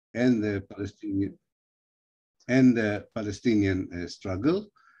and the Palestinian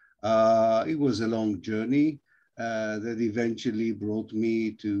struggle. It was a long journey that eventually brought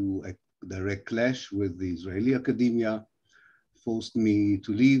me to a direct clash with the Israeli academia, forced me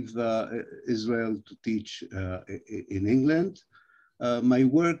to leave Israel to teach in England. My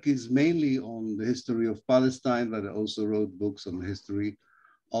work is mainly on the history of Palestine, but I also wrote books on the history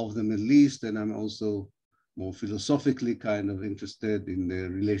of the Middle East, and I'm also more philosophically kind of interested in the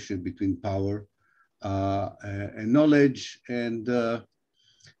relation between power and knowledge. And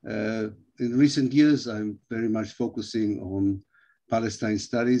in recent years, I'm very much focusing on Palestine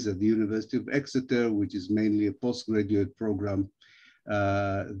Studies at the University of Exeter, which is mainly a postgraduate program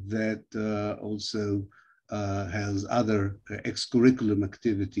that also has other ex-curriculum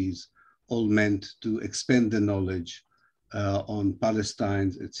activities, all meant to expand the knowledge on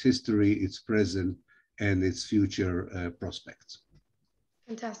Palestine, its history, its present, and its future prospects.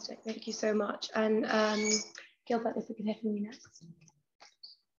 Fantastic, thank you so much. And Gilbert, if we can hear from you next.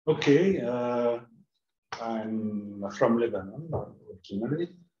 Okay, I'm from Lebanon originally,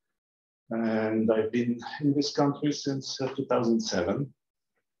 and I've been in this country since 2007,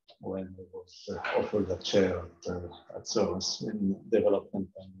 when I was offered a chair at SOAS in development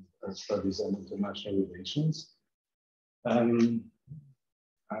and studies and international relations. I'm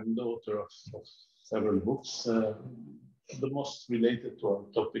the author of several books. The most related to our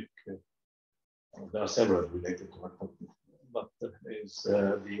topic, there are several related to our topic, but is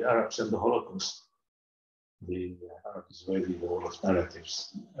the Arabs and the Holocaust, the Arab-Israeli war of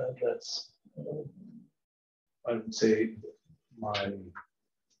narratives. That's, I would say, my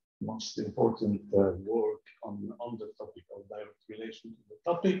most important work on the topic of direct relation to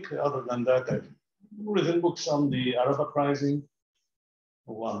the topic. Other than that, I've written books on the Arab uprising,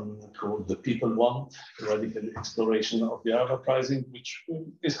 one called The People Want, Radical Exploration of the Arab Uprising, which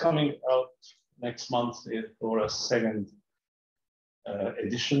is coming out next month for a second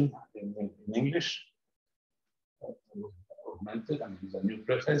edition in English, augmented, and with a new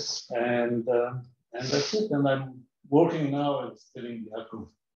preface. And that's it. And I'm working now and still in the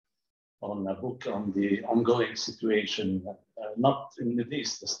on a book on the ongoing situation, not in the Middle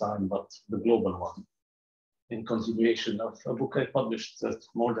East this time, but the global one, in continuation of a book I published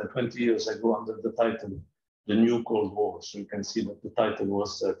more than 20 years ago under the title, The New Cold War. So you can see that the title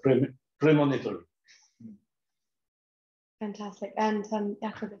was premonitory. Fantastic. And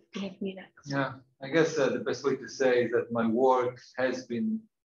Jakob, if we can hear from you next. Yeah, I guess the best way to say is that my work has been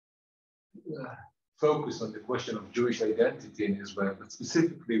focused on the question of Jewish identity in Israel, but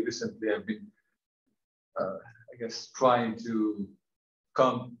specifically recently I've been, I guess, trying to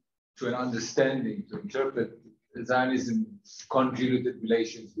come to an understanding, to interpret Zionism's convoluted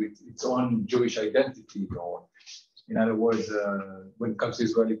relations with its own Jewish identity, or in other words, when it comes to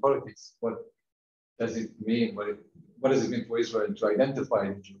Israeli politics, what does it mean? What does it mean for Israel to identify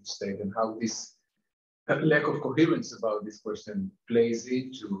the Jewish state, and how this lack of coherence about this question plays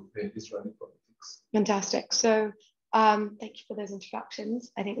into the Israeli politics? Fantastic. So thank you for those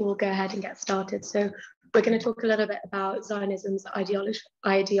introductions. I think we'll go ahead and get started. So we're going to talk a little bit about Zionism's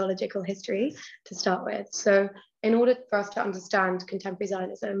ideological history to start with. So in order for us to understand contemporary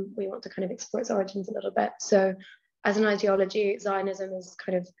Zionism, we want to kind of explore its origins a little bit. So as an ideology, Zionism is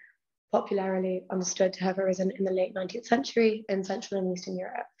kind of popularly understood to have arisen in the late 19th century in Central and Eastern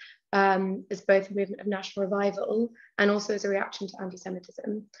Europe. It's both a movement of national revival and also as a reaction to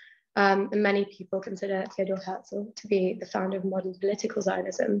anti-Semitism. And many people consider Theodor Herzl to be the founder of modern political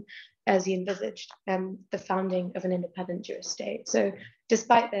Zionism, as he envisaged the founding of an independent Jewish state. So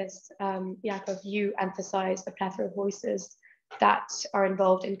despite this, Jakob, you emphasize a plethora of voices that are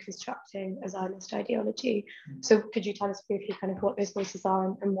involved in constructing a Zionist ideology. So could you tell us briefly kind of what those voices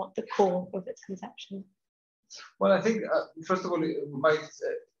are and what the core of its conception? Well, I think, first of all, I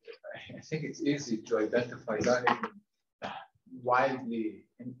think it's easy to identify Zionism widely,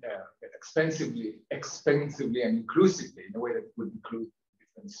 expensively and inclusively, in a way that would include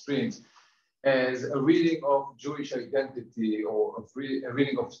different streams, as a reading of Jewish identity or a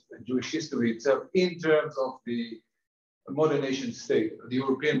reading of Jewish history itself in terms of the modern nation state, the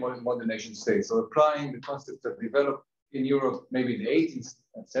European modern nation state. So applying the concepts that developed in Europe, maybe in the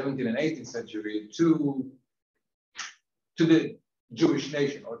 17th and 18th century to the Jewish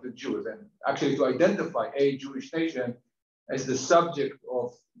nation or the Jews, and actually to identify a Jewish nation as the subject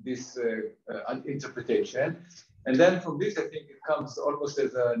of this interpretation. And then from this, I think it comes almost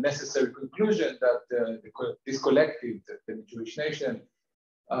as a necessary conclusion that this collective, the Jewish nation,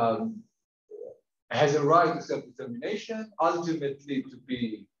 has a right to self-determination, ultimately to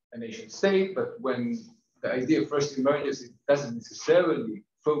be a nation state. But when the idea first emerges, it doesn't necessarily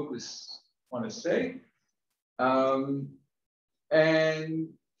focus on a state, and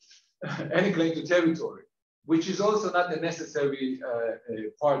any claim to territory, which is also not a necessary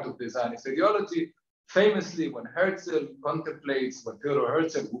part of the Zionist ideology. Famously, when Herzl contemplates, when Theodor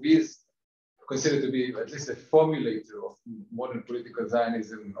Herzl, who is considered to be at least a formulator of modern political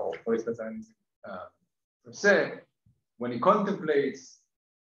Zionism or political Zionism per se, when he contemplates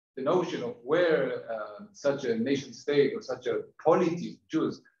the notion of where such a nation state or such a polity of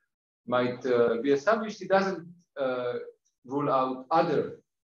Jews might be established, he doesn't rule out other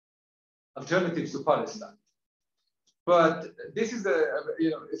alternatives to Palestine. But this is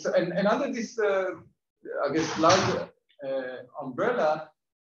and under this, I guess, larger umbrella,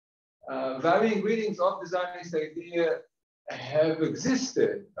 varying readings of the Zionist idea have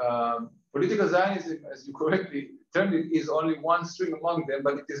existed. Political Zionism, as you correctly termed it, is only one string among them,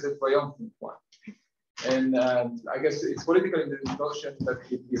 but it is a triumphant one. And I guess it's political in the notion that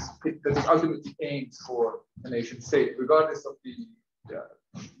it ultimately aims for a nation state, regardless of the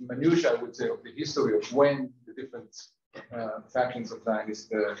minutiae, I would say, of the history of when the different factions of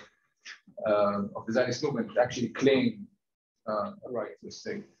the Zionist movement actually claim a right to a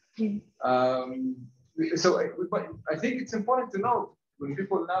state. So I think it's important to note, when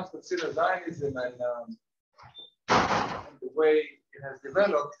people now consider Zionism and the way it has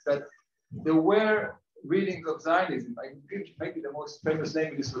developed, that there were readings of Zionism. I give maybe the most famous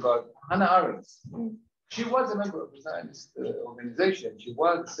name in this regard, Hannah Arendt. She was a member of the Zionist organization. She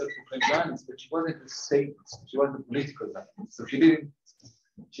was a self-proclaimed Zionist, but she wasn't a statist. She wasn't a political Zionist. So she didn't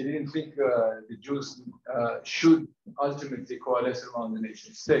think the Jews should ultimately coalesce around the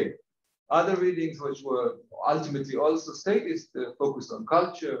nation state. Other readings, which were ultimately also statist, focused on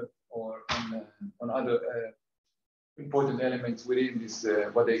culture or on other important elements within this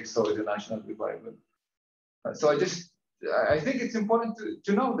what they saw as a national revival. So I think it's important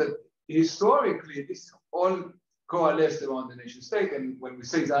to know that historically this all coalesced around the nation state, and when we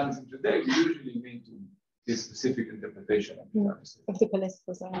say Zionism today, we usually mean to this specific interpretation of the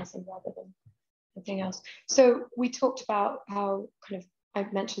political Zionism rather than anything else. So we talked about how I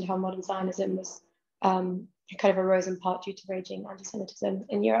mentioned how modern Zionism was kind of arose in part due to raging anti-Semitism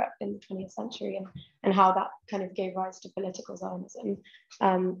in Europe in the 20th century, and how that kind of gave rise to political Zionism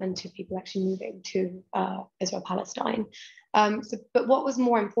and to people actually moving to Israel-Palestine. But what was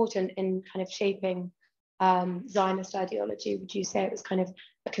more important in kind of shaping Zionist ideology? Would you say it was kind of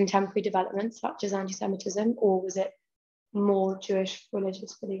a contemporary development such as anti-Semitism, or was it more Jewish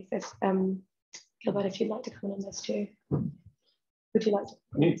religious belief? Gilbert, if you'd like to comment on this too. Would you like to?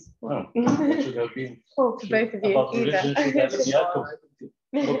 What should have been? Oh, for both of you. About religion,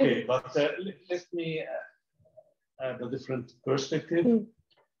 okay, but let me add a different perspective.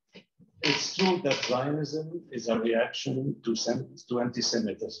 It's true that Zionism is a reaction to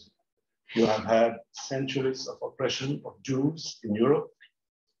anti-Semitism. You have had centuries of oppression of Jews in Europe,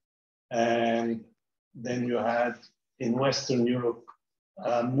 and then you had in Western Europe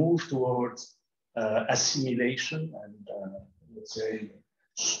a move towards assimilation and let's say,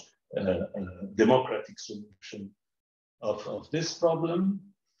 democratic solution of this problem.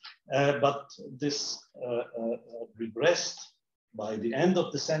 But this regressed by the end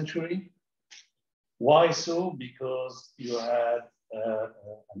of the century. Why so? Because you had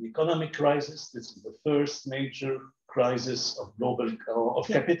an economic crisis. This is the first major crisis of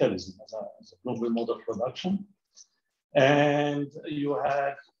capitalism as a global mode of production. And you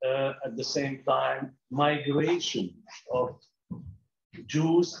had, at the same time, migration of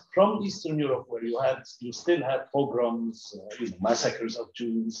Jews from Eastern Europe, where you still had pogroms, massacres of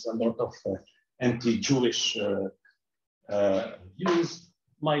Jews, a lot of anti-Jewish views,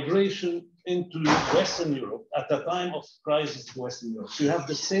 migration into Western Europe at a time of crisis in Western Europe. So you have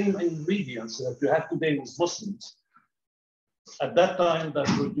the same ingredients that you have today with Muslims. At that time, that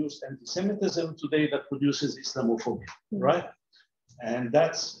produced anti-Semitism. Today, that produces Islamophobia, right? And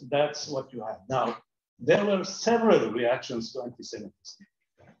that's what you have. Now, there were several reactions to anti-Semitism.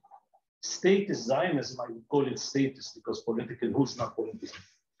 Statist Zionism, I would call it statist because political, who's not political?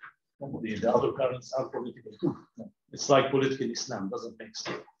 The other currents are political too. It's like political Islam, doesn't make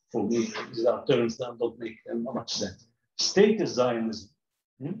sense. For me, these are terms that don't make much sense. Statist Zionism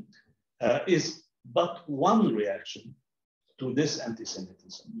is but one reaction to this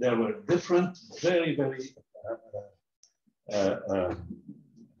anti-Semitism. There were different, very, very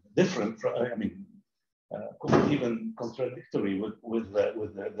different, even contradictory with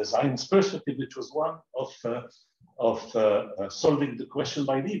the Zionist perspective, which was one of solving the question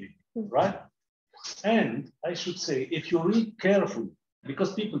by leaving, right? And I should say, if you read carefully,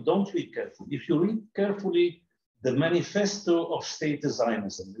 because people don't read carefully, if you read carefully the Manifesto of State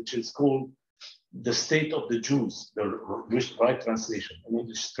Zionism, which is called The State of the Jews, the right translation. In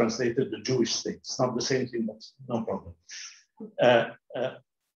English, translated the Jewish state. It's not the same thing, but no problem.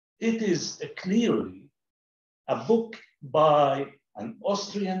 It is clearly a book by an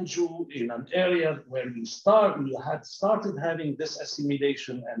Austrian Jew in an area where you had started having this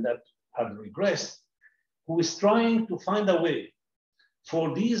assimilation and that had regressed, who is trying to find a way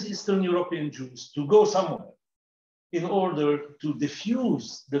for these Eastern European Jews to go somewhere in order to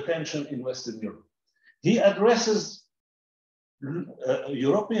diffuse the tension in Western Europe. He addresses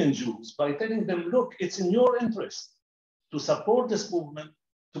European Jews by telling them, look, it's in your interest to support this movement,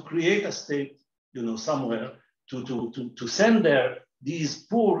 to create a state, somewhere, to send there these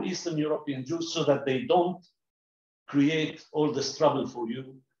poor Eastern European Jews so that they don't create all this trouble for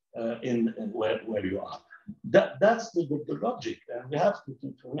you in where you are. That's the logic, and we have to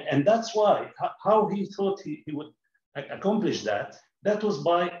and that's why how he thought he would accomplish that. That was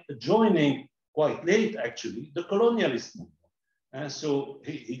by joining quite late, actually, the colonialist movement. And so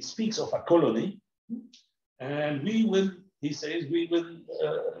he speaks of a colony, and we will, he says, we will,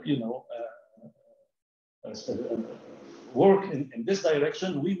 work in this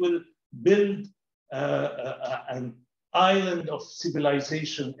direction. We will build an island of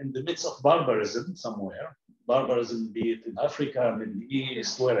civilization in the midst of barbarism somewhere. Barbarism, be it in Africa, Middle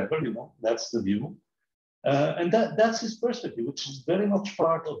East, wherever, that's the view. And that's his perspective, which is very much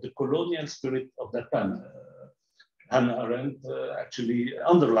part of the colonial spirit of that time. Hannah Arendt actually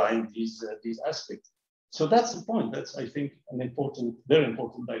underlined these aspects. So that's the point. That's, I think, an important, very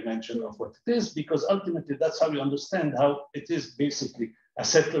important dimension of what it is, because ultimately that's how you understand how it is basically a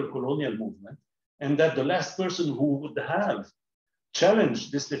settler colonial movement, and that the last person who would have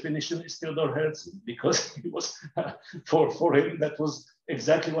challenged this definition is Theodor Herzl, because he was, for him, that was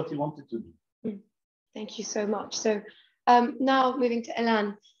exactly what he wanted to do. Thank you so much. So now moving to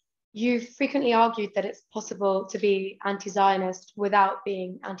Ilan, you've frequently argued that it's possible to be anti-Zionist without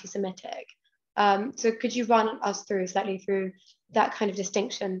being anti-Semitic. So could you run us slightly through that kind of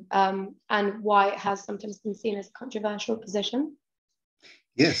distinction and why it has sometimes been seen as a controversial position?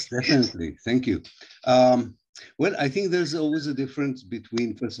 Yes, definitely. Thank you. Well, I think there's always a difference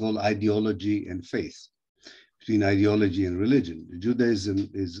between, first of all, ideology and faith, between ideology and religion. Judaism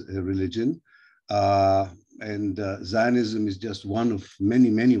is a religion, and Zionism is just one of many,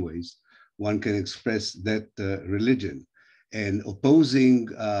 many ways one can express that religion. And opposing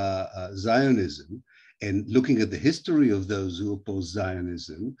Zionism and looking at the history of those who oppose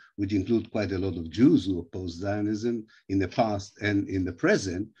Zionism, which include quite a lot of Jews who oppose Zionism in the past and in the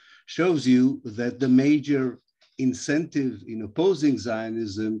present, shows you that the major incentive in opposing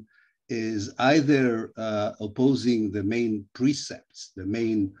Zionism is either opposing the main precepts, the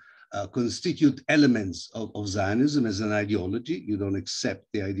main constituent elements of Zionism as an ideology. You don't accept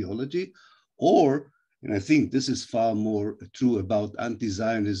the ideology, or, and I think this is far more true about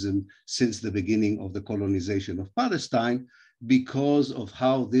anti-Zionism since the beginning of the colonization of Palestine, because of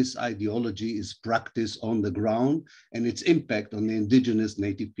how this ideology is practiced on the ground and its impact on the indigenous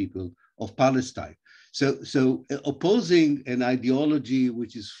native people of Palestine. So opposing an ideology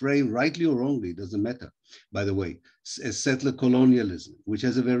which is framed rightly or wrongly, doesn't matter, by the way, as settler colonialism, which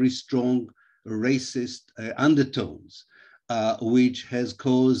has a very strong racist undertones, which has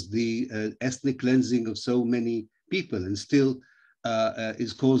caused the ethnic cleansing of so many people and still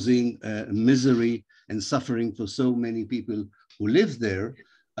is causing misery and suffering for so many people who live there,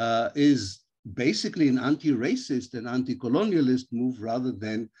 is basically an anti-racist and anti-colonialist move rather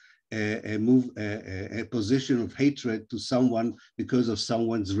than a position of hatred to someone because of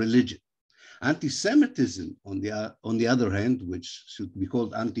someone's religion. Anti-Semitism, on the other hand, which should be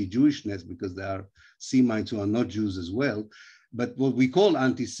called anti-Jewishness because there are Semites who are not Jews as well, but what we call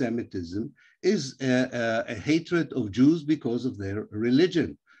anti-Semitism is a hatred of Jews because of their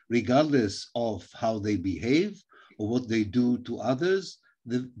religion, regardless of how they behave or what they do to others.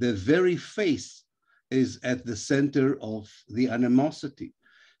 The very faith is at the center of the animosity.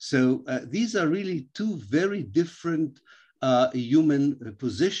 So these are really two very different human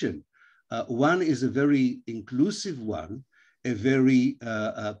positions. One is a very inclusive one, a very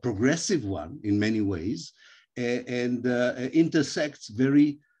progressive one in many ways, and intersects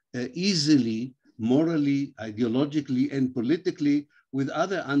very easily, morally, ideologically, and politically with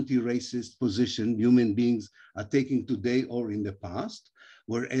other anti-racist positions human beings are taking today or in the past,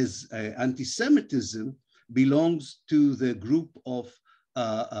 whereas anti-Semitism belongs to the group of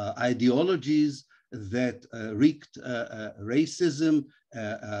ideologies that wreaked racism,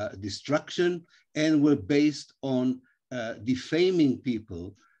 destruction, and were based on defaming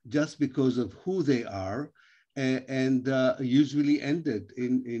people just because of who they are and usually ended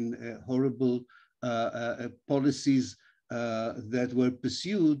in horrible policies that were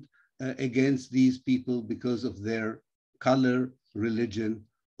pursued against these people because of their color, religion,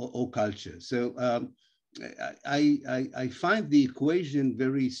 or culture. So I find the equation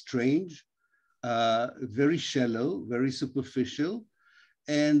very strange, very shallow, very superficial,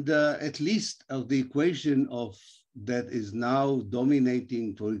 and at least of the equation of that is now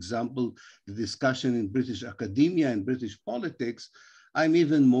dominating, for example, the discussion in British academia and British politics, I'm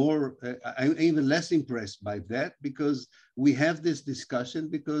even less impressed by that, because we have this discussion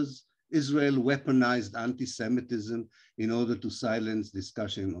because Israel weaponized anti-Semitism in order to silence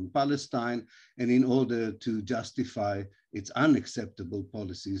discussion on Palestine and in order to justify its unacceptable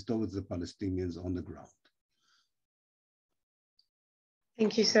policies towards the Palestinians on the ground.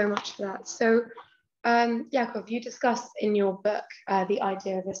 Thank you so much for that. So, Yaakov, you discuss in your book, The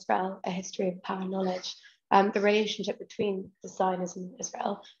Idea of Israel, A History of Power Knowledge, the relationship between the Zionism and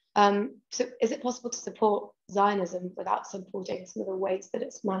Israel. So is it possible to support Zionism without supporting some of the ways that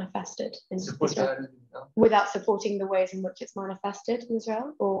it's manifested in Israel? Without supporting the ways in which it's manifested in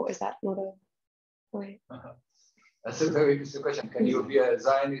Israel? Or is that not a way? That's a very interesting question. Can you be a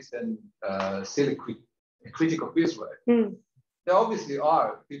Zionist and still a critic of Israel? There obviously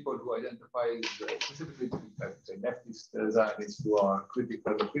are people who identify specifically leftist Zionists who are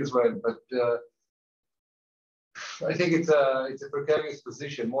critical of Israel, but I think it's a precarious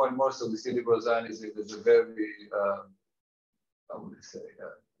position. More and more so, we see liberal Zionism as a very, I would say,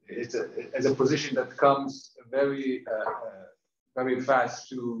 it's a position that comes very, very fast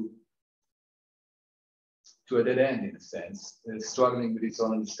to a dead end, in a sense, struggling with its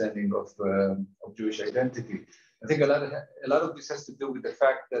own understanding of Jewish identity. I think a lot of this has to do with the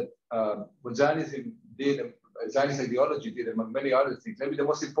fact that what Zionism did, Zionist ideology did, among many other things, maybe the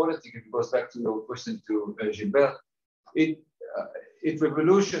most important thing, if it goes back to your question to Gilbert, it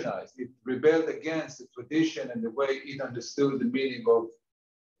revolutionized, it rebelled against the tradition and the way it understood the meaning of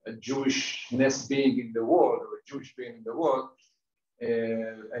a Jewishness being in the world, or a Jewish being in the world,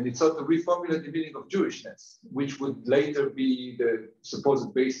 and it sought to reformulate the meaning of Jewishness, which would later be the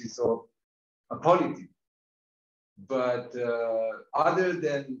supposed basis of a polity. But other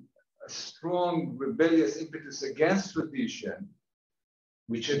than a strong rebellious impetus against tradition,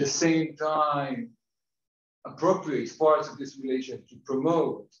 which at the same time appropriates parts of this relation to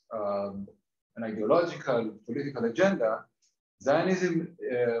promote an ideological, political agenda, Zionism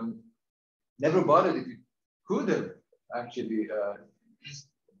never bothered, if it could have actually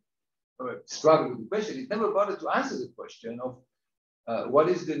struggled with the question, it never bothered to answer the question of what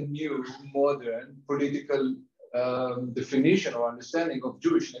is the new modern political definition or understanding of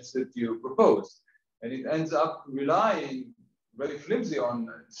Jewishness that you propose. And it ends up relying very flimsy on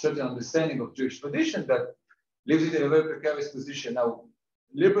a certain understanding of Jewish tradition that leaves it in a very precarious position. Now,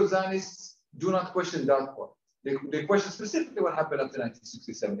 liberal Zionists do not question that part. They question specifically what happened after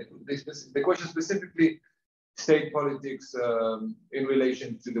 1967. They question specifically state politics in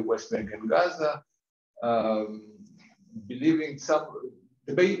relation to the West Bank and Gaza, believing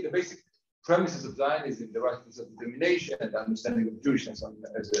the basic premises of Zionism, the right to self-determination and the understanding of Jewishness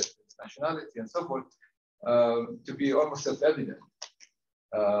as a nationality and so forth, to be almost self-evident.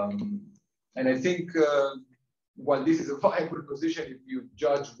 And I think while this is a viable position, if you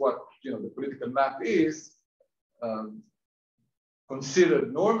judge what the political map is,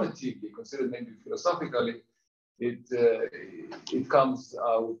 considered normatively, considered maybe philosophically, it comes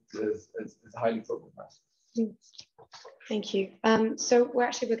out as highly problematic. Thank you. So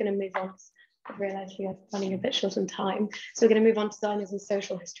we're going to move on. I've realized we are running a bit short on time. So we're going to move on to Zionism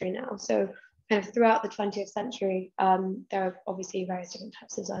social history now. So kind of throughout the 20th century, there are obviously various different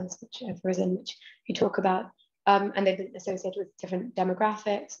types of Zionism which have arisen, which you talk about, and they've been associated with different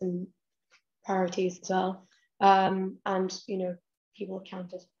demographics and priorities as well. And, people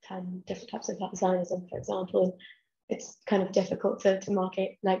counted 10 different types of Zionism, for example. It's kind of difficult to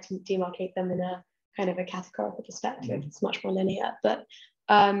demarcate them in a kind of a categorical perspective. It's much more linear. But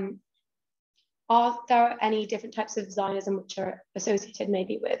are there any different types of Zionism which are associated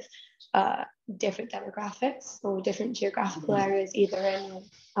maybe with different demographics or different geographical areas, either in or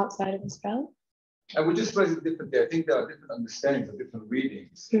outside of Israel? I would just phrase it differently. I think there are different understandings or different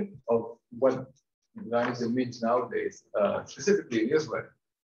readings of what Zionism means nowadays, specifically in Israel.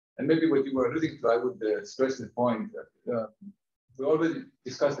 And maybe what you were alluding to, I would stress the point that we already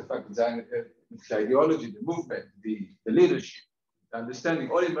discussed the fact that the ideology, the movement, the leadership, the understanding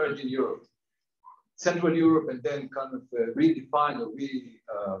all emerged in Europe, Central Europe, and then kind of redefined or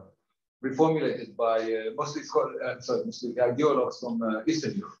reformulated by mostly ideologues from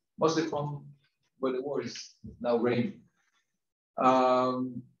Eastern Europe, mostly from where the war is now raging.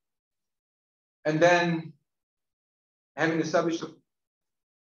 And then having established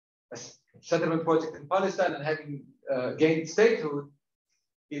a settlement project in Palestine and having gained statehood,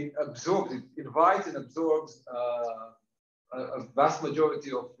 it invites and absorbs a vast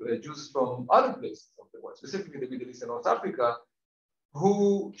majority of Jews from other places of the world, specifically the Middle East and North Africa,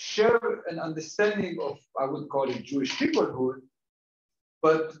 who share an understanding of, I would call it, Jewish peoplehood,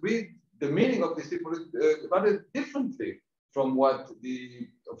 but read the meaning of this peoplehood rather differently from what the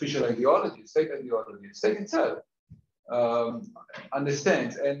official ideology, state itself,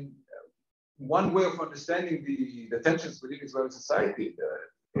 understands. And one way of understanding the tensions within Israeli society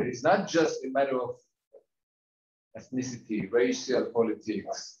is not just a matter of ethnicity, racial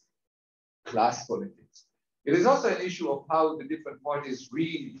politics, class politics. It is also an issue of how the different parties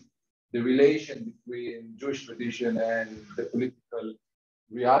read the relation between Jewish tradition and the political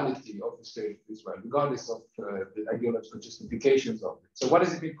reality of the state of Israel, regardless of the ideological justifications of it. So what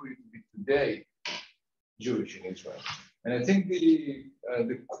does it mean for you to be today Jewish in Israel? And I think the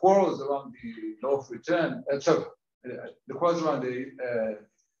quarrels around the law of return, the quarrels around the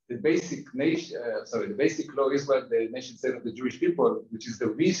basic nation, the basic law Israel, the nation state of the Jewish people, which is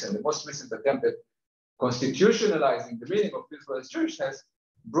the most recent attempt at constitutionalizing the meaning of Israel's Jewishness,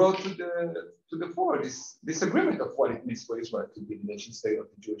 brought to the fore this disagreement of what it means for Israel to be the nation state of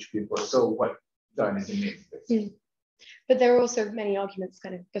the Jewish people. So what Zionism means. Mm. But there are also many arguments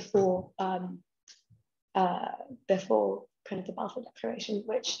kind of before kind of the Balfour Declaration,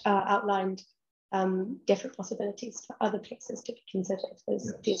 which outlined different possibilities for other places to be considered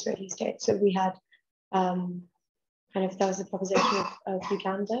as the Israeli state. So we had there was a proposition of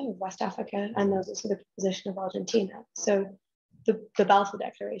Uganda, of West Africa, and there was also the proposition of Argentina. So the Balfour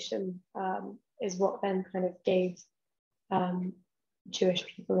Declaration is what then kind of gave Jewish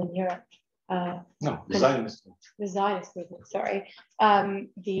people in Europe, the Zionist movement. The Zionist movement, sorry,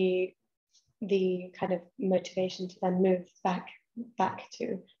 the kind of motivation to then move back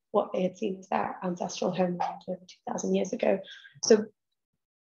to what they had seen as their ancestral homeland over 2,000 years ago. So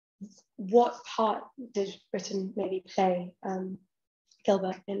what part did Britain maybe play,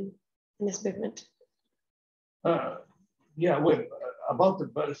 Gilbert, in this movement? About the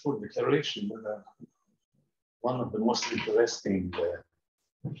Balfour Declaration, one of the most interesting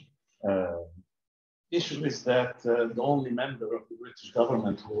issue is that the only member of the British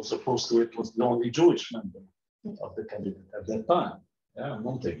government who was opposed to it was the only Jewish member of the cabinet at that time,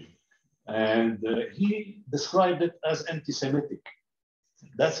 Montague. And he described it as anti-Semitic.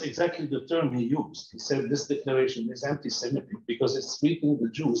 That's exactly the term he used. He said this declaration is anti-Semitic because it's treating the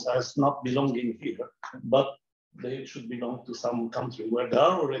Jews as not belonging here, but they should belong to some country where there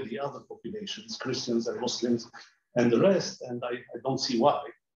are already other populations, Christians and Muslims and the rest, and I don't see why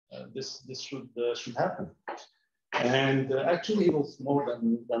this should happen. And actually, he was more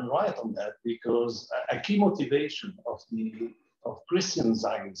than right on that, because a key motivation of Christian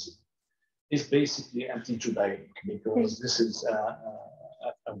Zionism is basically anti-Judaic, because this is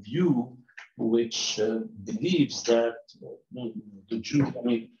a view which believes that the Jew,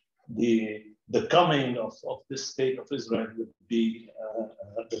 the coming of this state of Israel would be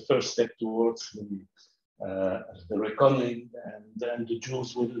the first step towards the reckoning, and then the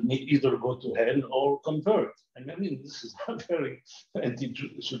Jews will either go to hell or convert. And this is a very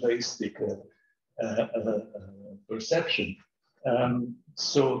anti-Judaistic perception.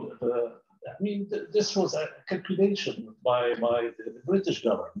 This was a calculation by the British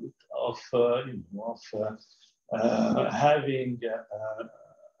government of having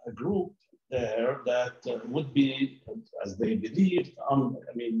a group there that would be, as they believed,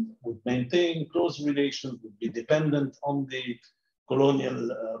 would maintain close relations, would be dependent on the colonial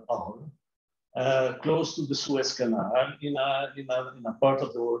power, close to the Suez Canal, in a part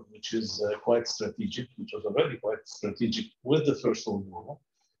of the world which is quite strategic, which was already quite strategic with the First World War.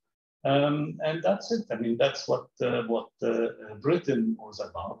 And that's it. That's what Britain was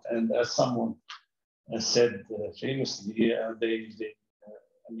about. And as someone said famously,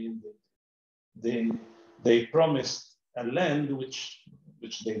 they promised a land which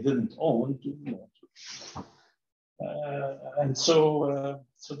they didn't own and so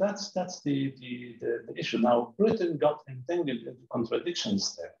that's the issue. Now Britain got entangled into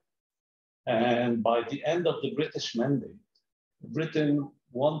contradictions there, and by the end of the British mandate, Britain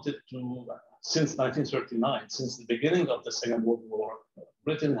wanted to, since 1939, since the beginning of the Second World War,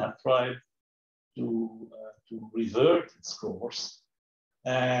 Britain had tried to revert its course,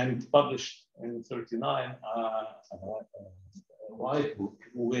 and published in 1939 a white book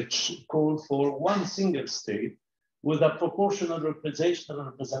which called for one single state with a proportional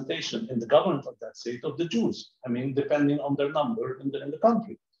representation in the government of that state of the Jews. I mean, depending on their number in the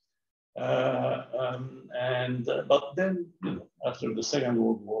country. But then, you know, after the Second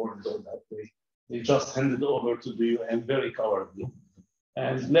World War and all that, they just handed over to the UN very cowardly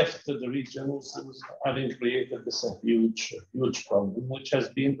and left the region having created this huge problem, which has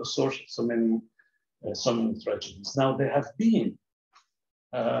been the source of so many tragedies. Now, there have been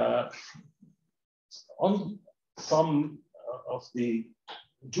on some of the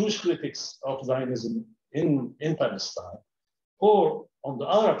Jewish critics of Zionism in Palestine, or on the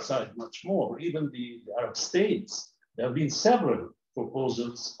Arab side, much more, even the Arab states, there have been several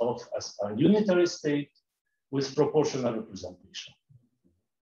proposals of a unitary state with proportional representation.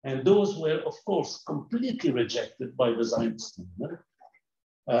 And those were, of course, completely rejected by the Zionist movement.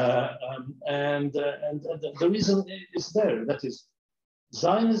 The reason is there, that is,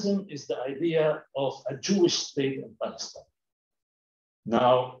 Zionism is the idea of a Jewish state in Palestine.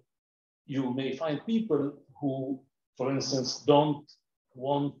 Now, you may find people who, for instance, don't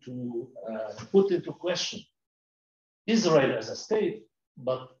want to put into question Israel as a state,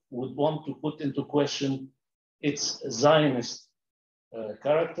 but would want to put into question its Zionist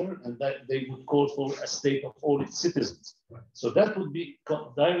character, and that they would call for a state of all its citizens. So that would be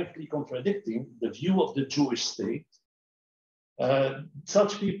directly contradicting the view of the Jewish state.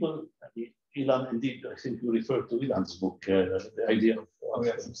 Such people, Ilan, indeed, I think you referred to Ilan's book, the idea of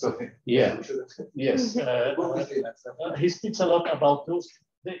yes. He speaks a lot about those.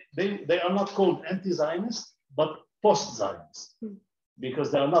 They are not called anti-Zionist, but post-Zionist,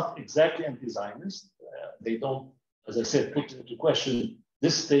 because they are not exactly anti-Zionist. They don't, as I said, put into question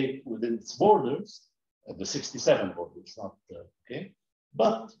this state within its borders, the 67 borders, not okay.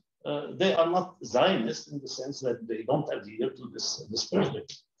 But they are not Zionist in the sense that they don't adhere to this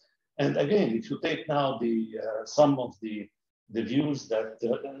perspective. And again, if you take now some of the views that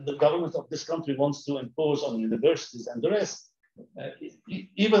the government of this country wants to impose on universities and the rest,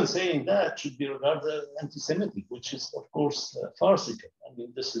 even saying that should be regarded as anti-Semitic, which is, of course, farcical. I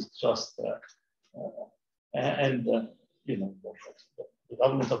mean, this is just, you know, the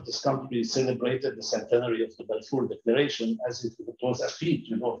government of this country celebrated the centenary of the Balfour Declaration as if it was a feat,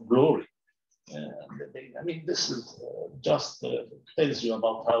 you know, of glory. I mean, this is just tells you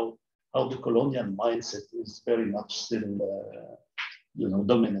about how the colonial mindset is very much still, you know,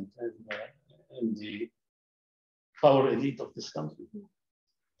 dominant in the power elite of this country.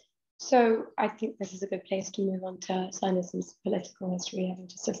 So I think this is a good place to move on to Zionism's political history, having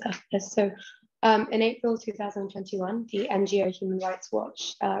just discussed this. So in April 2021, the NGO Human Rights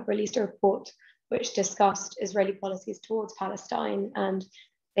Watch released a report which discussed Israeli policies towards Palestine, and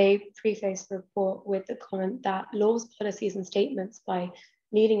they prefaced the report with the comment that laws, policies, and statements by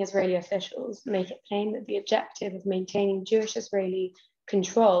leading Israeli officials make it plain that the objective of maintaining Jewish Israeli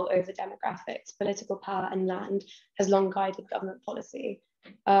control over demographics, political power, and land has long guided government policy.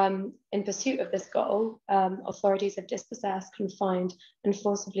 In pursuit of this goal, authorities have dispossessed, confined, and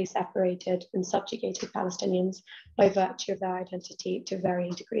forcibly separated and subjugated Palestinians by virtue of their identity to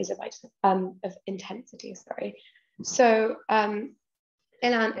varying degrees of intensity. So,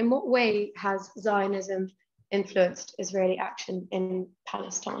 Ilan, in what way has Zionism influenced Israeli action in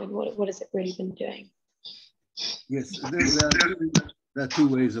Palestine? What has it really been doing? Yes, there are two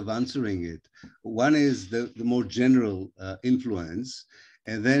ways of answering it. One is the more general influence,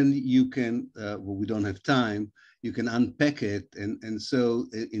 and then you can, well, we don't have time, you can unpack it. And so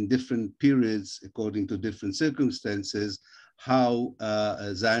in different periods, according to different circumstances, how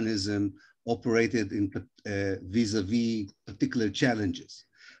Zionism operated in vis-a-vis particular challenges.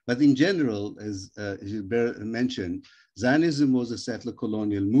 But in general, as Gilbert mentioned, Zionism was a settler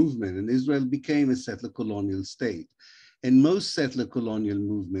colonial movement, and Israel became a settler colonial state. And most settler colonial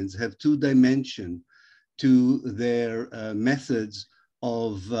movements have two dimensions to their methods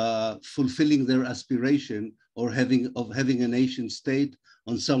of fulfilling their aspiration or having a nation state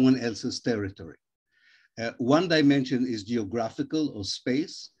on someone else's territory. One dimension is geographical or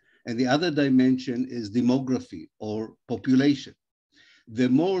space, and the other dimension is demography or population. The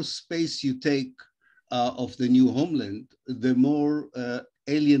more space you take of the new homeland, the more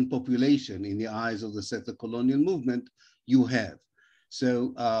alien population in the eyes of the settler colonial movement you have.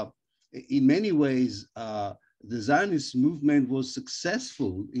 So in many ways, the Zionist movement was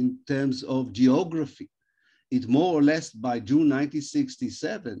successful in terms of geography. It more or less by June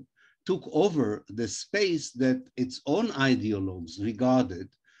 1967 took over the space that its own ideologues regarded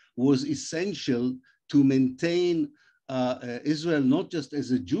was essential to maintain Israel not just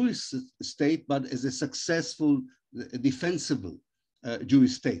as a Jewish state, but as a successful, defensible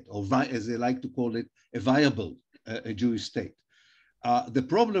Jewish state, or as they like to call it, a viable a Jewish state. The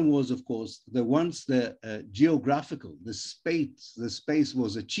problem was, of course, that once the geographical, the space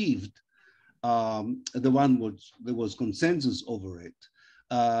was achieved, there was consensus over it.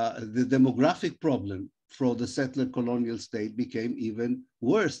 The demographic problem for the settler colonial state became even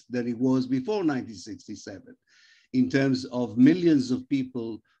worse than it was before 1967, in terms of millions of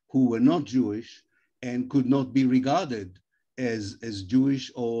people who were not Jewish and could not be regarded as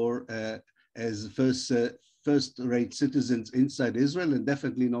Jewish or as first-rate citizens inside Israel, and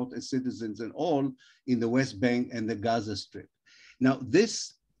definitely not as citizens at all in the West Bank and the Gaza Strip. Now,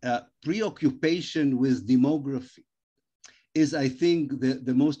 this preoccupation with demography is, I think,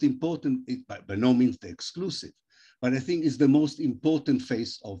 the most important, by no means the exclusive, but I think is the most important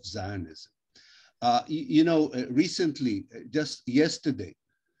face of Zionism. Recently, just yesterday,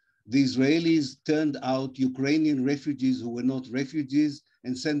 the Israelis turned out Ukrainian refugees who were not refugees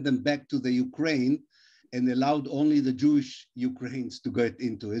and sent them back to the Ukraine and allowed only the Jewish Ukrainians to get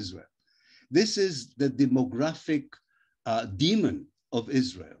into Israel. This is the demographic demon of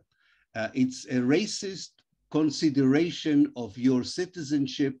Israel. It's a racist consideration of your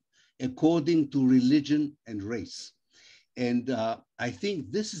citizenship according to religion and race. And I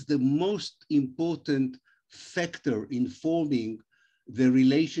think this is the most important factor in forming the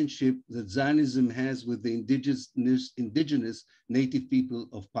relationship that Zionism has with the indigenous native people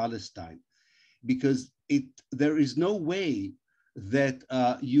of Palestine, because there is no way that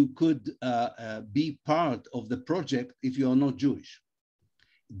you could be part of the project if you are not Jewish.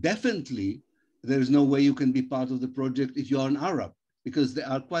 Definitely, there is no way you can be part of the project if you are an Arab, because there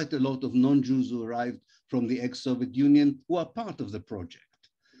are quite a lot of non-Jews who arrived from the ex-Soviet Union who are part of the project.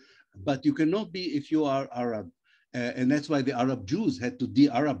 But you cannot be if you are Arab. And that's why the Arab Jews had to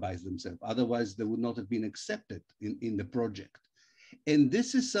de-Arabize themselves. Otherwise, they would not have been accepted in the project. And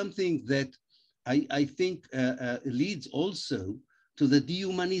this is something that I think leads also to the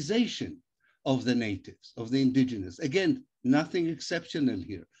dehumanization of the natives, of the indigenous. Again, nothing exceptional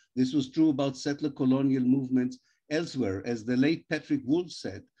here. This was true about settler colonial movements elsewhere. As the late Patrick Wolf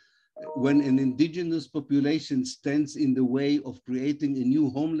said, when an indigenous population stands in the way of creating a new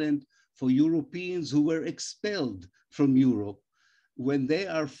homeland for Europeans who were expelled from Europe, when they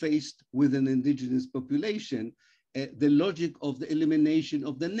are faced with an indigenous population, the logic of the elimination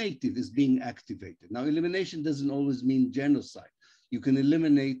of the native is being activated. Now, elimination doesn't always mean genocide. You can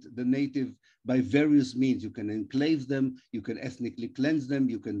eliminate the native by various means. You can enclave them, you can ethnically cleanse them,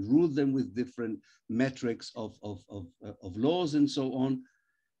 you can rule them with different metrics of laws and so on.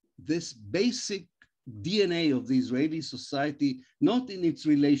 This basic DNA of the Israeli society, not in its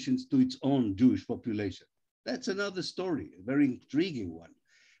relations to its own Jewish population. That's another story, a very intriguing one.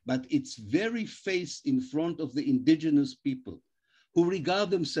 But its very face in front of the indigenous people who regard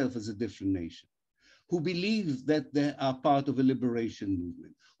themselves as a different nation, who believe that they are part of a liberation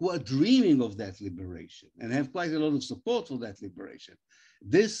movement, who are dreaming of that liberation and have quite a lot of support for that liberation.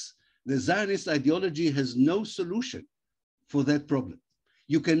 The Zionist ideology has no solution for that problem.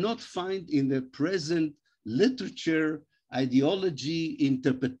 You cannot find in the present literature, ideology,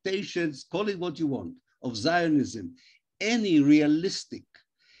 interpretations, call it what you want, of Zionism, any realistic,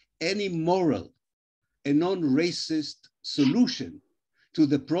 any moral, and non-racist solution to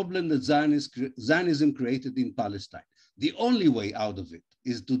the problem that Zionism created in Palestine. The only way out of it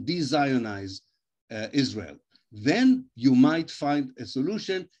is to de-Zionize Israel. Then you might find a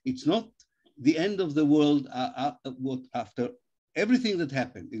solution. It's not the end of the world after everything that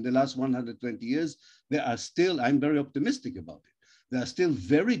happened in the last 120 years. There are still, I'm very optimistic about it, there are still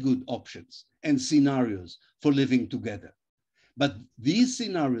very good options and scenarios for living together. But these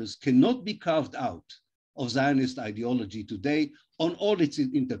scenarios cannot be carved out of Zionist ideology today on all its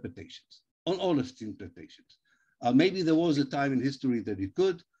interpretations, maybe there was a time in history that it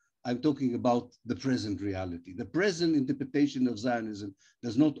could. I'm talking about the present reality. The present interpretation of Zionism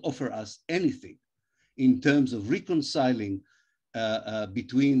does not offer us anything in terms of reconciling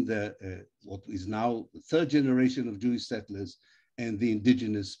between what is now the third generation of Jewish settlers and the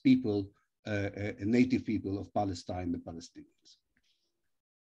indigenous people, native people of Palestine, the Palestinians.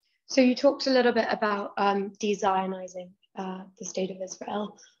 So you talked a little bit about de-Zionizing the state of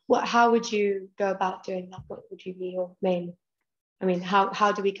Israel. How would you go about doing that? What would you be your main,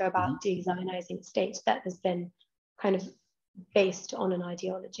 how do we go about de-Zionizing a state that has been kind of based on an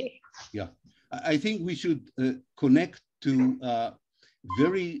ideology? Yeah, I think we should connect to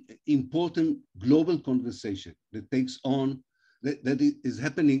very important global conversation that takes on, that is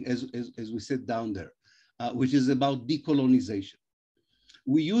happening as we sit down there, which is about decolonization.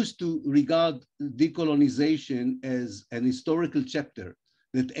 We used to regard decolonization as an historical chapter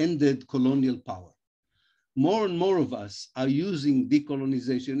that ended colonial power. more and more of us are using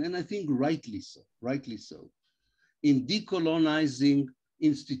decolonization, and I think rightly so, in decolonizing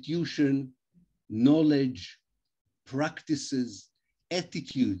institution, knowledge, practices,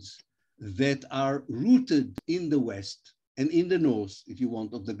 attitudes that are rooted in the West and in the North, if you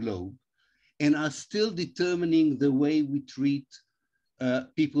want, of the globe, and are still determining the way we treat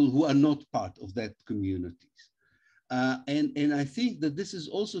people who are not part of that communities. And I think that this is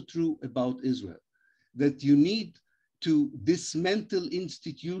also true about Israel, that you need to dismantle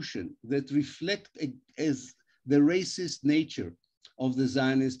institutions that reflect as the racist nature of the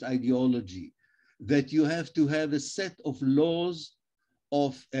Zionist ideology, that you have to have a set of laws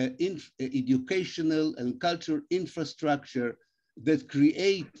of educational and cultural infrastructure that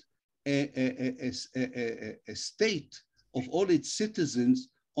create a state of all its citizens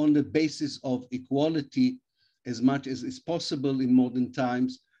on the basis of equality as much as is possible in modern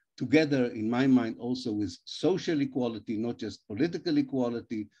times, together, in my mind, also with social equality, not just political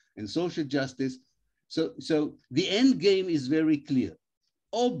equality and social justice. So the end game is very clear.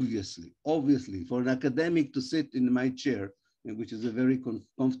 Obviously, for an academic to sit in my chair, which is a very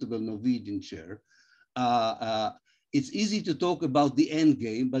comfortable Norwegian chair, it's easy to talk about the end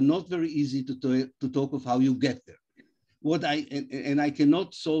game, but not very easy to talk of how you get there. I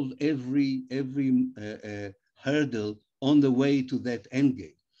cannot solve every hurdle on the way to that end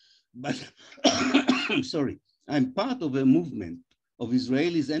game. But sorry, I'm part of a movement of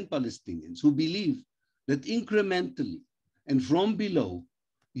Israelis and Palestinians who believe that incrementally and from below,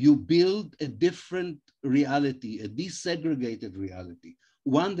 you build a different reality, a desegregated reality,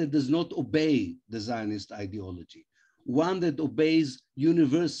 one that does not obey the Zionist ideology, one that obeys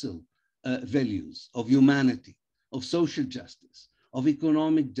universal values of humanity, of social justice, of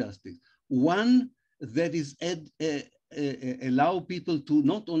economic justice, one that is allow people to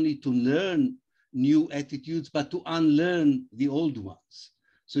not only to learn new attitudes, but to unlearn the old ones.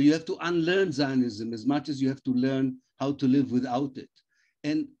 So you have to unlearn Zionism as much as you have to learn how to live without it.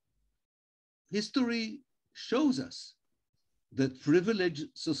 And history shows us that privileged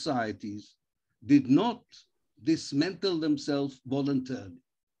societies did not dismantle themselves voluntarily.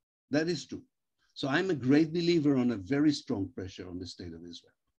 That is true. So I'm a great believer on a very strong pressure on the state of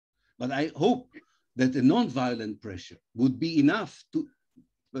Israel. But I hope that a non-violent pressure would be enough to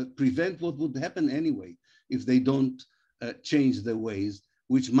prevent what would happen anyway if they don't change their ways,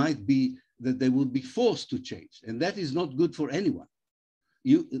 which might be that they would be forced to change. And that is not good for anyone.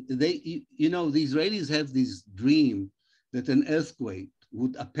 You know, the Israelis have this dream that an earthquake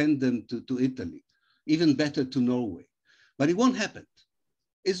would append them to Italy, even better to Norway. But it won't happen.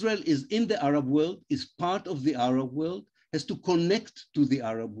 Israel is in the Arab world, is part of the Arab world, has to connect to the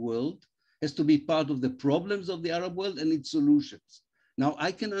Arab world, has to be part of the problems of the Arab world and its solutions. Now,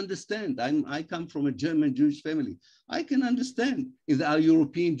 I can understand, I come from a German Jewish family. I can understand if there are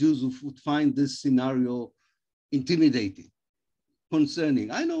European Jews who would find this scenario intimidating,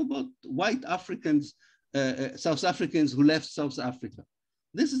 concerning. I know about white Africans, South Africans who left South Africa.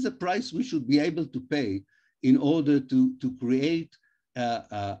 This is a price we should be able to pay in order to create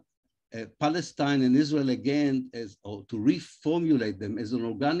Palestine and Israel again, or to reformulate them as an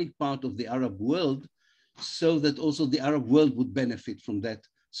organic part of the Arab world, so that also the Arab world would benefit from that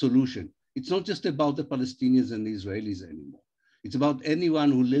solution. It's not just about the Palestinians and the Israelis anymore. It's about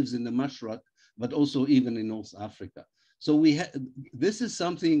anyone who lives in the Mashriq, but also even in North Africa. So this is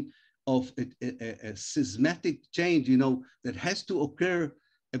something of a systematic change, you know, that has to occur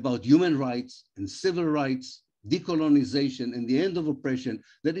about human rights and civil rights, decolonization and the end of oppression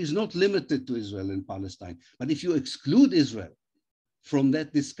that is not limited to Israel and Palestine. But if you exclude Israel from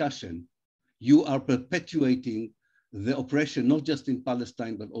that discussion, you are perpetuating the oppression, not just in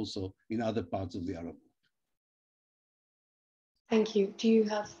Palestine, but also in other parts of the Arab world. Thank you. Do you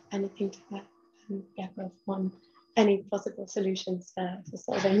have anything to add, Gilbert, on any possible solutions for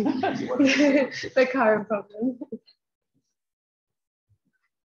solving the current problem?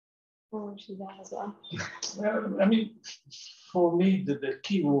 Oh, she's there as well. Well, I mean, for me, the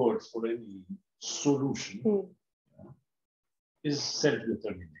key word for any solution is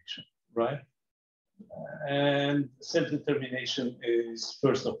self-determination, right? And self-determination is,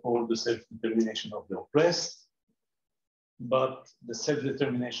 first of all, the self-determination of the oppressed, but the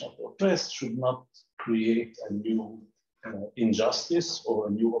self-determination of the oppressed should not create a new injustice or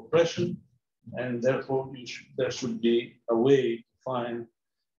a new oppression, and therefore there should be a way to find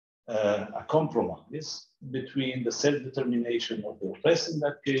a compromise between the self-determination of the oppressed in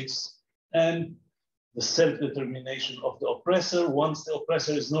that case and the self-determination of the oppressor once the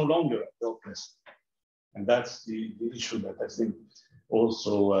oppressor is no longer the oppressor. And that's the issue that I think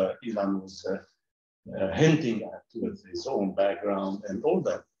also Ilan was hinting at with his own background and all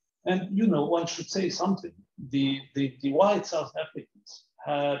that. And, you know, one should say something. The white South Africans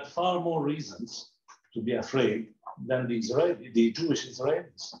had far more reasons to be afraid than the Jewish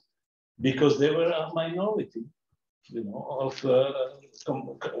Israelis, because they were a minority, you know, of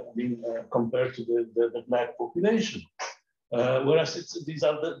compared to the black population. Whereas these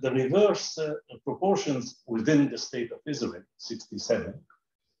are the reverse proportions within the state of Israel, 67.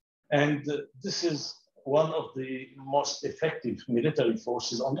 And this is one of the most effective military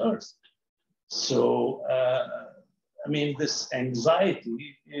forces on earth. So, I mean, this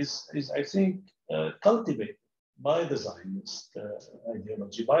anxiety is I think, cultivated by the Zionist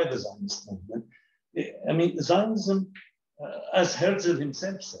ideology, by the Zionist movement. I mean, Zionism, as Herzl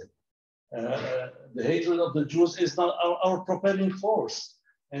himself said, the hatred of the Jews is not our propelling force.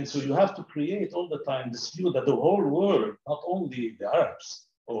 And so you have to create all the time this view that the whole world, not only the Arabs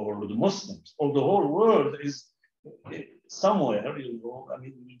or the Muslims, or the whole world is somewhere, you know, I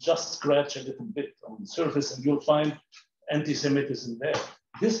mean, you just scratch a little bit on the surface and you'll find anti-Semitism there.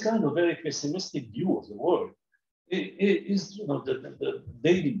 This kind of very pessimistic view of the world is, you know, the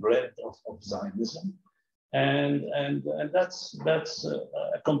daily bread of Zionism. And that's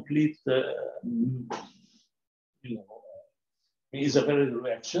a complete, you know, is a very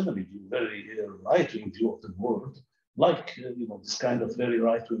reactionary view, very right-wing view of the world, like, you know, this kind of very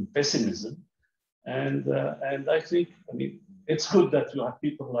right-wing pessimism. And I think, I mean, it's good that you have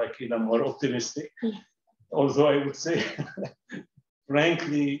people like Ilan who are optimistic, although I would say,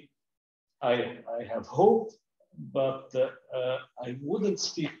 frankly, I have hope, but I wouldn't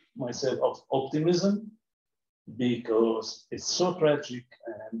speak myself of optimism, because it's so tragic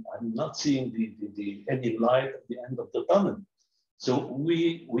and I'm not seeing any light at the end of the tunnel. So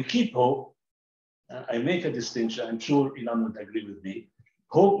we keep hope. I make a distinction, I'm sure Ilan would agree with me.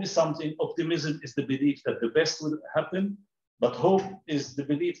 Hope is something, optimism is the belief that the best will happen, but hope is the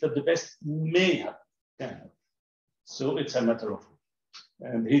belief that the best may happen. So it's a matter of hope.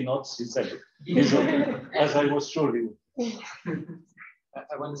 And he nods, he said it. He's okay, as I was sure he would.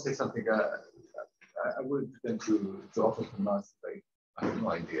 I want to say something. I wouldn't pretend to offer some answers. I have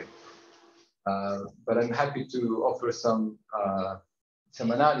no idea. But I'm happy to offer some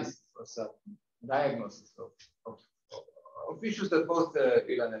analysis or some diagnosis of issues that both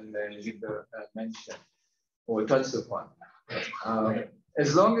Ilan and Gilbert mentioned or touched upon.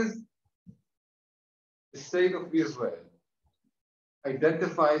 As long as the state of Israel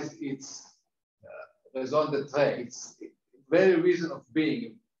identifies its raison d'etre, its very reason of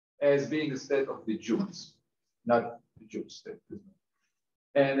being, as being the state of the Jews, not the Jewish state.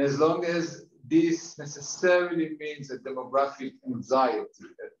 And as long as this necessarily means a demographic anxiety,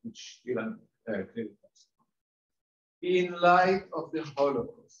 which Ilan clearly touched on, in light of the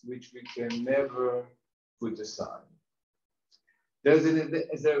Holocaust, which we can never put aside, there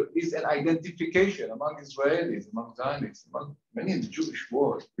is an identification among Israelis, among Zionists, among many in the Jewish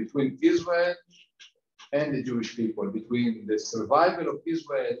world, between Israel and the Jewish people, between the survival of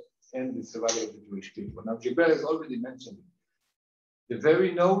Israel and the survival of the Jewish people. Now, Gilbert has already mentioned it. The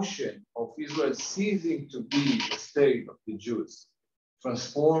very notion of Israel ceasing to be the state of the Jews,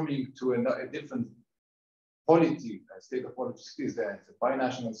 transforming to a different polity, a state of politics, a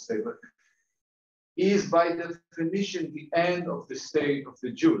binational state, is by definition the end of the state of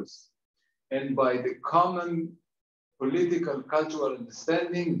the Jews. And by the common political, cultural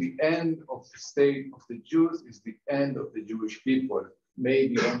understanding, the end of the state of the Jews is the end of the Jewish people.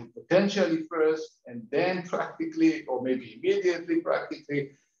 Maybe only potentially first, and then practically, or maybe immediately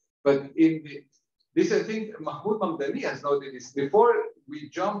practically. But this, I think, Mahmoud Mamdani has noted this. Before we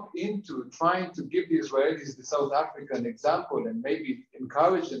jump into trying to give the Israelis the South African example and maybe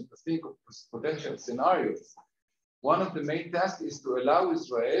encourage them to think of potential scenarios, one of the main tasks is to allow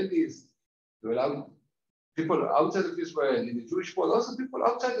Israelis, to allow people outside of Israel, in the Jewish world, also people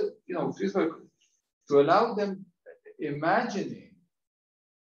outside of, Israel, to allow them imagining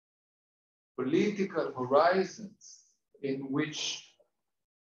political horizons in which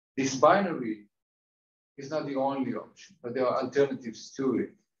this binary is not the only option, but there are alternatives to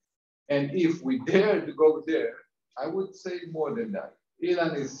it. And if we dare to go there, I would say more than that.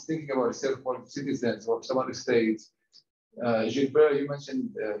 Ilan is thinking about self-political citizens or some other states. Gilbert, you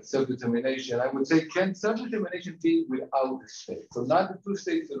mentioned self-determination. I would say, can self-determination be without the state? So not the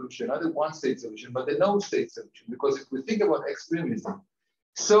two-state solution, not the one-state solution, but the no-state solution. Because if we think about extremism,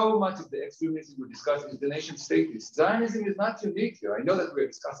 so much of the extremism we discuss is the nation-statist. Zionism is not unique here. I know that we're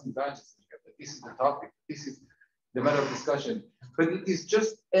discussing Zionism here, but this is the topic. This is the matter of discussion. But it is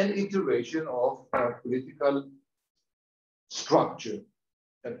just an iteration of a political structure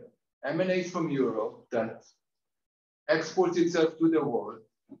that emanates from Europe, that exports itself to the world,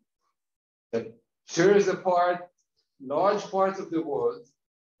 that tears apart large parts of the world.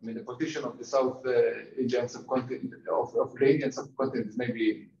 I mean, the position of the South Asian subcontinent, of the Indian subcontinent, is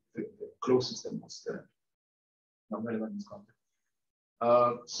maybe the closest and most relevant in this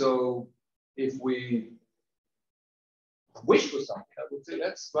context. So if we wish for something, I would say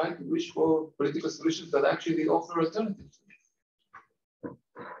let's try to wish for political solutions that actually offer alternatives.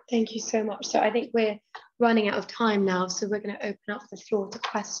 Thank you so much. So I think we're running out of time now, so we're going to open up the floor to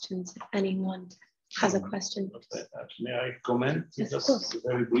questions if anyone has a question. May I comment? Yes, just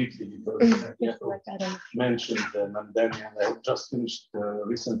very briefly, because you mentioned Mandani, and I just finished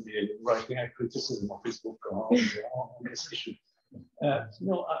recently writing a criticism of his book on this issue.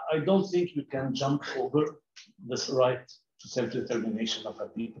 No, I don't think you can jump over this right to self-determination of a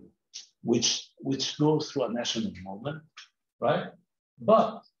people, which goes through a national moment, right?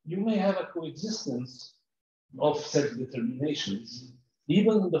 But you may have a coexistence of self-determinations,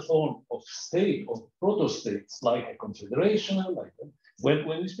 even in the form of state or proto-states, like a confederation, like when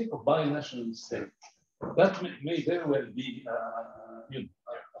we speak of binational state, that may very well be a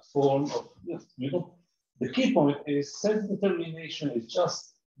form of, the key point is self-determination is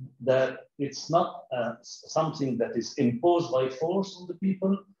just that it's not something that is imposed by force on the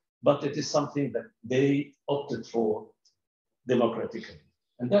people, but it is something that they opted for democratically.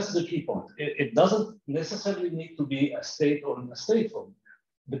 And that's the key point. It doesn't necessarily need to be a state or in a state form.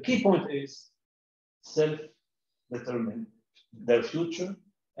 The key point is self-determine their future,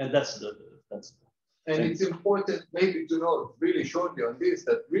 and that's the. And it's important maybe to note really shortly on this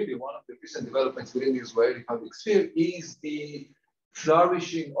that really one of the recent developments within the Israeli public sphere is the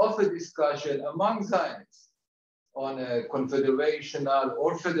flourishing of a discussion among Zionists on a confederational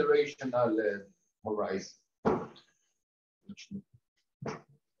or federational horizon.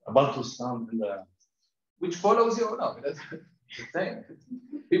 About to sound which follows your no, that's the thing.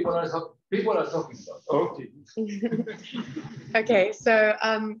 People are talking about. Okay. Okay, so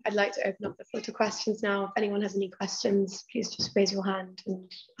I'd like to open up the floor to questions now. If anyone has any questions, please just raise your hand and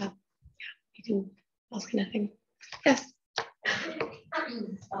you can ask anything. Yes.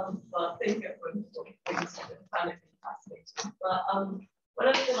 Well, I think everyone's talking about this kind of fascinating. But one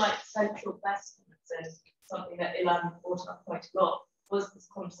of the central questions and something that Ilan brought up quite a lot was this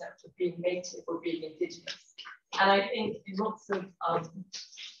concept of being native or being indigenous. And I think in lots of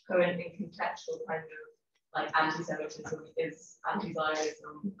current and contextual kind of anti-Semitism is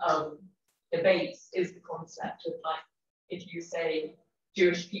anti-Zionism debates is the concept of if you say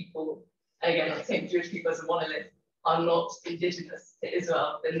Jewish people, and again I'm saying Jewish people as a monolith, are not indigenous to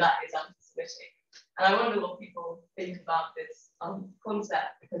Israel, then that is anti-Semitic. And I wonder what people think about this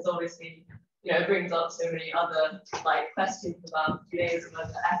concept, because obviously it brings up so many other questions about Judaism as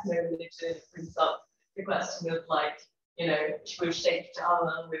an ethno-religion. It brings up the question of Jewish state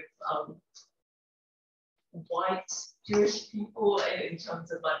Java with white Jewish people in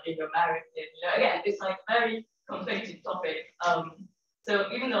terms of being American. Again, it's a very complicated topic.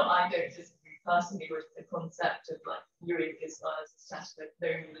 So even though I don't disagree personally with the concept of viewing Israel as a settler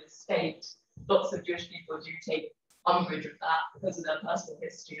state, lots of Jewish people do take umbrage with that because of their personal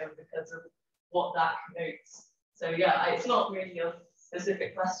history and because of what that connotes. So it's not really a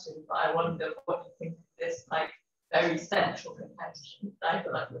specific question, but I wonder what you think of this very central contention that I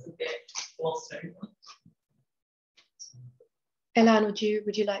feel was a bit lost over. Ilan,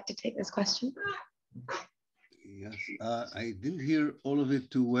 would you like to take this question? Yes, I didn't hear all of it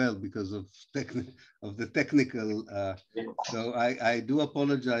too well because of the technical. So I do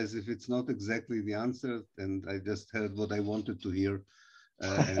apologize if it's not exactly the answer, and I just heard what I wanted to hear.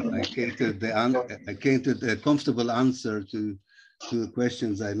 And I catered a comfortable answer to the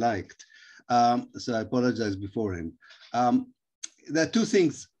questions I liked. So I apologize beforehand. There are two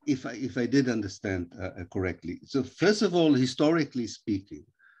things, if I did understand correctly. So first of all, historically speaking,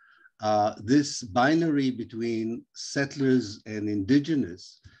 this binary between settlers and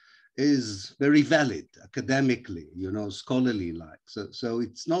indigenous is very valid academically, scholarly like. So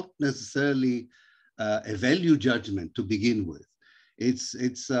it's not necessarily a value judgment to begin with. It's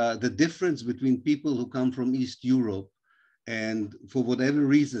the difference between people who come from East Europe and for whatever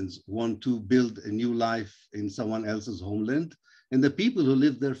reasons want to build a new life in someone else's homeland, and the people who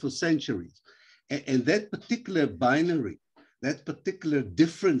lived there for centuries. And that particular binary, that particular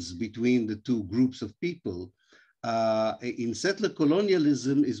difference between the two groups of people in settler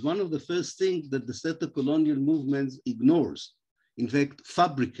colonialism is one of the first things that the settler colonial movement ignores, in fact,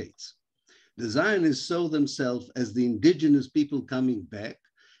 fabricates. The Zionists saw themselves as the indigenous people coming back,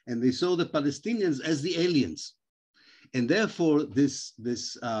 and they saw the Palestinians as the aliens. And therefore, this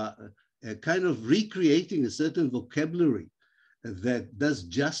kind of recreating a certain vocabulary that does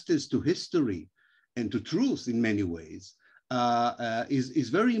justice to history and to truth in many ways is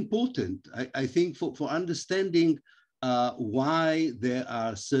very important, I think, for understanding why there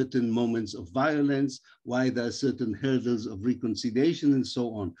are certain moments of violence, why there are certain hurdles of reconciliation, and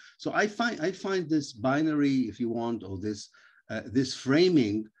so on. So I find this binary, if you want, or this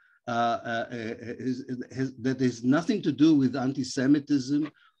framing that has nothing to do with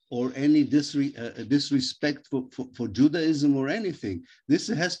anti-Semitism or any disrespect for Judaism or anything. This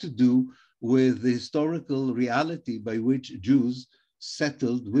has to do with the historical reality by which Jews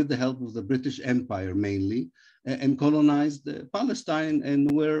settled with the help of the British Empire mainly and colonized Palestine and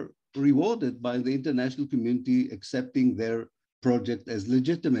were rewarded by the international community accepting their project as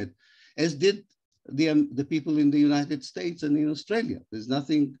legitimate, as did the people in the United States and in Australia. There's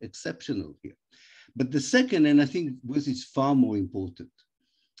nothing exceptional here. But the second, and I think this is far more important,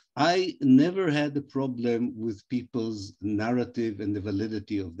 I never had a problem with people's narrative and the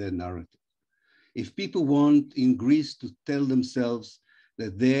validity of their narrative. If people want in Greece to tell themselves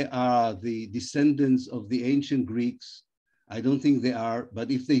that they are the descendants of the ancient Greeks, I don't think they are, but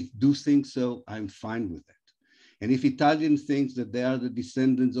if they do think so, I'm fine with that. And if Italian thinks that they are the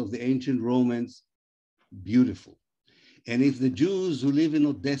descendants of the ancient Romans, beautiful. And if the Jews who live in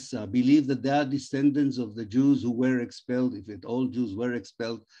Odessa believe that they are descendants of the Jews who were expelled, if all Jews were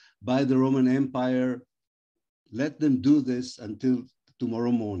expelled by the Roman Empire, let them do this until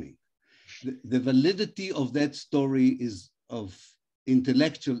tomorrow morning. The validity of that story is of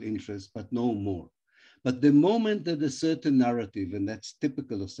intellectual interest, but no more. But the moment that a certain narrative, and that's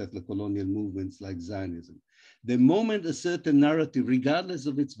typical of settler colonial movements like Zionism, the moment a certain narrative, regardless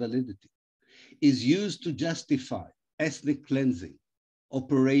of its validity, is used to justify ethnic cleansing,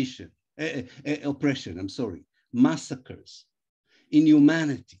 oppression, massacres,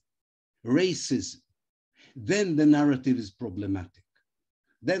 inhumanity, racism, then the narrative is problematic.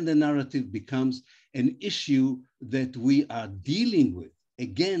 Then the narrative becomes an issue that we are dealing with.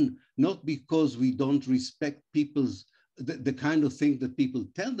 Again, not because we don't respect the kind of thing that people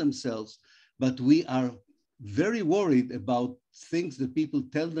tell themselves, but we are very worried about things that people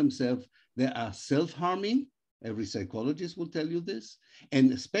tell themselves that are self-harming. Every psychologist will tell you this,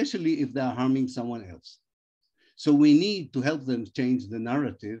 and especially if they are harming someone else. So we need to help them change the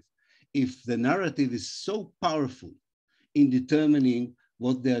narrative if the narrative is so powerful in determining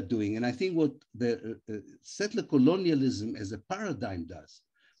what they're doing. And I think what the settler colonialism as a paradigm does,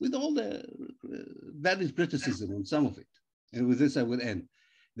 with all the valid criticism on some of it, and with this I will end,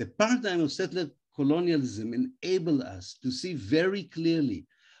 the paradigm of settler colonialism enables us to see very clearly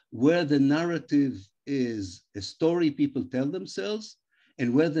where the narrative is a story people tell themselves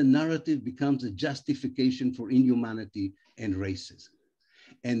and where the narrative becomes a justification for inhumanity and racism.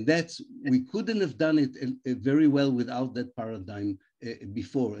 And we couldn't have done it very well without that paradigm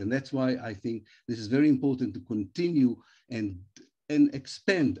before. And that's why I think this is very important to continue and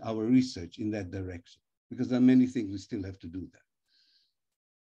expand our research in that direction, because there are many things we still have to do that.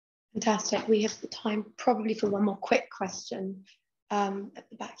 Fantastic. We have the time probably for one more quick question. At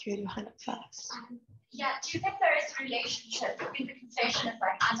the back, you had your hand up first. Yeah, do you think there is a relationship between the conflation of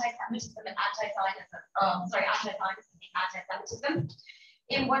like anti-Semitism and anti-Zionism, anti-Zionism and anti-Semitism,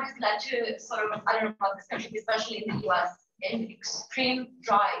 in what has led to sort of, I don't know about this country, especially in the US, in extreme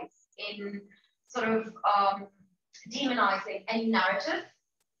drives in sort of demonizing any narrative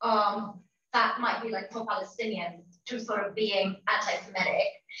that might be like pro-Palestinian to sort of being anti-Semitic?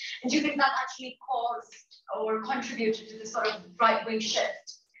 And do you think that actually caused or contributed to this sort of right-wing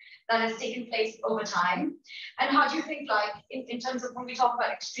shift that has taken place over time? And how do you think, like, in terms of when we talk about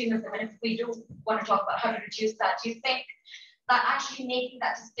extremism, and if we do want to talk about how to reduce that, do you think that actually making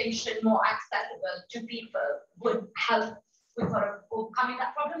that distinction more accessible to people would help with sort of overcoming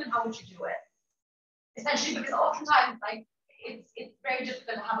that problem, and how would you do it? Essentially, because oftentimes, like, it's very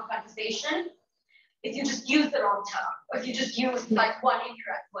difficult to have a conversation if you just use the wrong term, or if you just use like one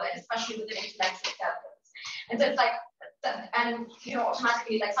incorrect word, especially within intellectual circles. And so it's like, and you know,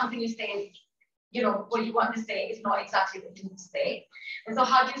 automatically, like something you say is, you know, what you want to say is not exactly what you need to say. And so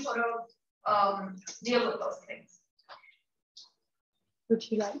how do you sort of deal with those things? Would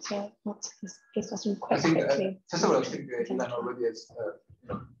you like to answer this question quite quickly? First of all, I think Ilan already has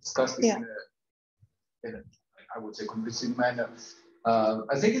discussed this in a, I would say, convincing manner.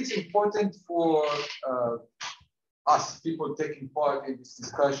 I think it's important for us, people taking part in this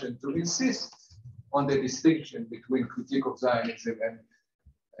discussion, to insist on the distinction between critique of Zionism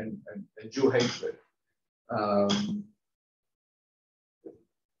and Jew hatred.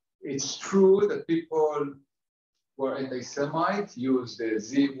 It's true that people were anti-Semite, used the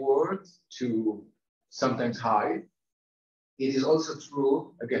Z word to sometimes hide. It is also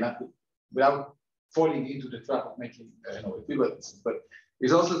true, again, without falling into the trap of making equivalence, but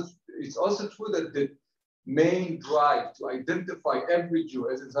it's also true that the main drive to identify every Jew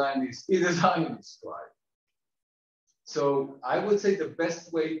as a Zionist is a Zionist drive. So I would say the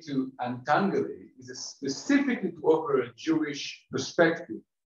best way to untangle it is specifically to offer a Jewish perspective,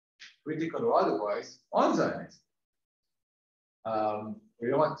 critical or otherwise, on Zionism. You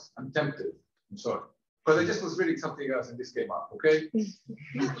know what? I'm tempted. I'm sorry. Because I just was reading something else and this came up, okay? This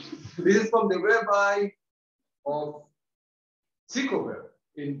is from the rabbi of Zikover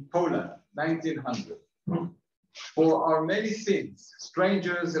in Poland, 1900. For our many sins,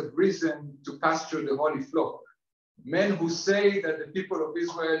 strangers have risen to pasture the holy flock. Men who say that the people of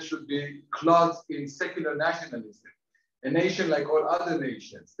Israel should be clothed in secular nationalism, a nation like all other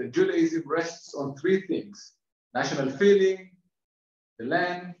nations. That Judaism rests on three things: national feeling, the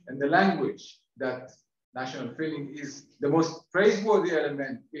land, and the language. That national feeling is the most praiseworthy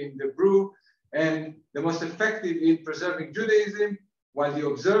element in the brew and the most effective in preserving Judaism, while the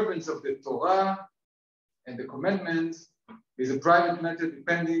observance of the Torah and the commandments is a private matter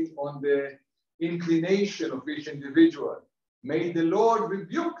depending on the inclination of each individual. May the Lord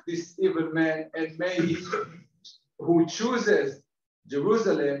rebuke this evil man, and may he who chooses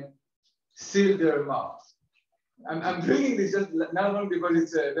Jerusalem seal their mouth. I'm bringing this just not only because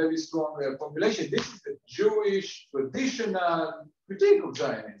it's a very strong formulation. This is the Jewish traditional critique of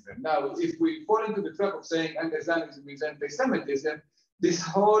Zionism. Now, if we fall into the trap of saying anti-Zionism is anti-Semitism, this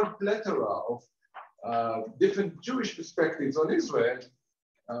whole plethora of different Jewish perspectives on Israel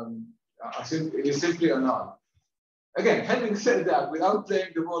is simply annulled. Again, having said that, without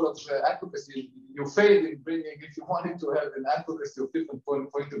playing the role of advocacy, you failed in bringing, if you wanted to have an advocacy of different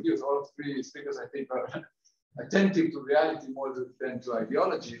point of views, all of three speakers, I think, are attentive to reality more than to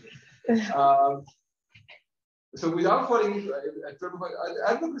ideology. So without falling into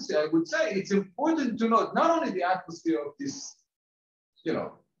advocacy, I would say it's important to note not only the atmosphere of this,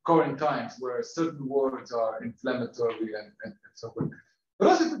 current times where certain words are inflammatory and so on, but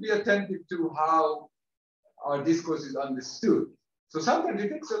also to be attentive to how our discourse is understood. So sometimes it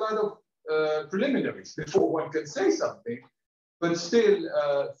takes a lot of preliminaries before one can say something, but still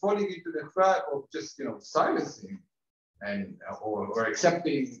falling into the trap of just silencing and or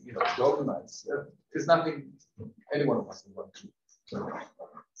accepting dogmas is nothing any one of us would want to. So,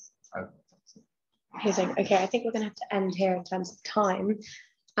 amazing. Okay, I think we're going to have to end here in terms of time.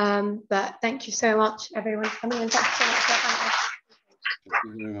 But thank you so much, everyone, for coming, and thank you so much for your time. Thank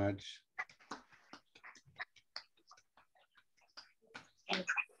you very much.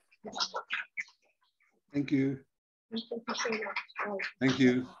 Thank you. Thank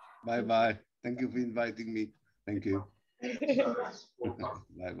you. Bye-bye. Thank you for inviting me. Thank you.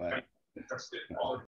 Bye-bye.